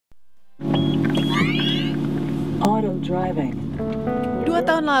driving. 2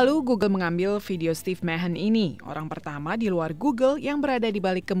 tahun lalu, Google mengambil video Steve Mahan ini, orang pertama di luar Google yang berada di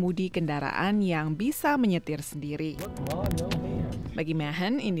balik kemudi kendaraan yang bisa menyetir sendiri. Bagi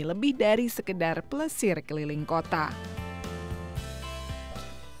Mahan, ini lebih dari sekedar plesir keliling kota.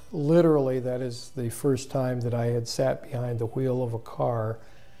 Literally, that is the first time that I had sat behind the wheel of a car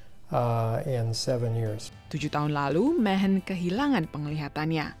in 7 years. 7 tahun lalu, Mahan kehilangan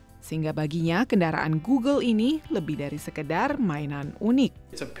penglihatannya. Sehingga baginya kendaraan Google ini lebih dari sekedar mainan unik.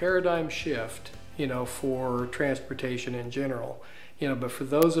 It's a paradigm shift, for transportation in general. But for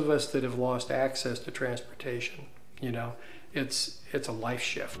those of us that have lost access to transportation, it's a life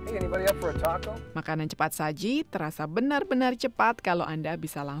shift. Hey, anybody up for a taco? Makanan cepat saji terasa benar-benar cepat kalau Anda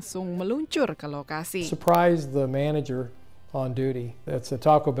bisa langsung meluncur ke lokasi. Surprise the manager on duty. That's a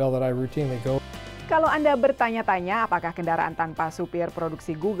Taco Bell that I routinely go. Kalau Anda bertanya-tanya apakah kendaraan tanpa supir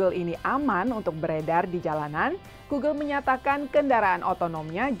produksi Google ini aman untuk beredar di jalanan, Google menyatakan kendaraan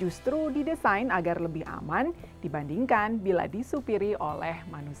otonomnya justru didesain agar lebih aman dibandingkan bila disupiri oleh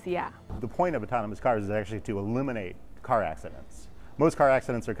manusia. The point of autonomous cars is actually to eliminate car accidents. Most car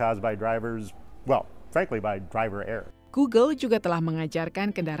accidents are caused by drivers, frankly by driver error. Google juga telah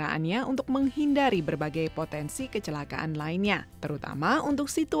mengajarkan kendaraannya untuk menghindari berbagai potensi kecelakaan lainnya, terutama untuk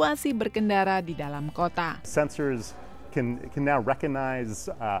situasi berkendara di dalam kota. Sensors can now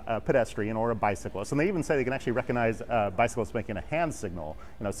recognize a pedestrian or a bicyclist, and they even say they can actually recognize a bicyclist making a hand signal,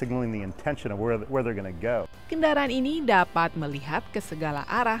 signaling the intention of where they're going to go. Kendaraan ini dapat melihat ke segala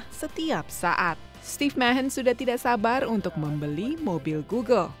arah setiap saat. Steve Mahan sudah tidak sabar untuk membeli mobil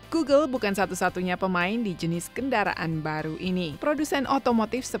Google. Google bukan satu-satunya pemain di jenis kendaraan baru ini. Produsen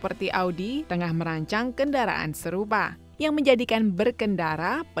otomotif seperti Audi tengah merancang kendaraan serupa yang menjadikan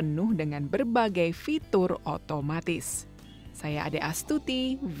berkendara penuh dengan berbagai fitur otomatis. Saya Ade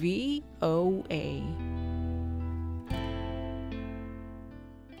Astuti, VOA.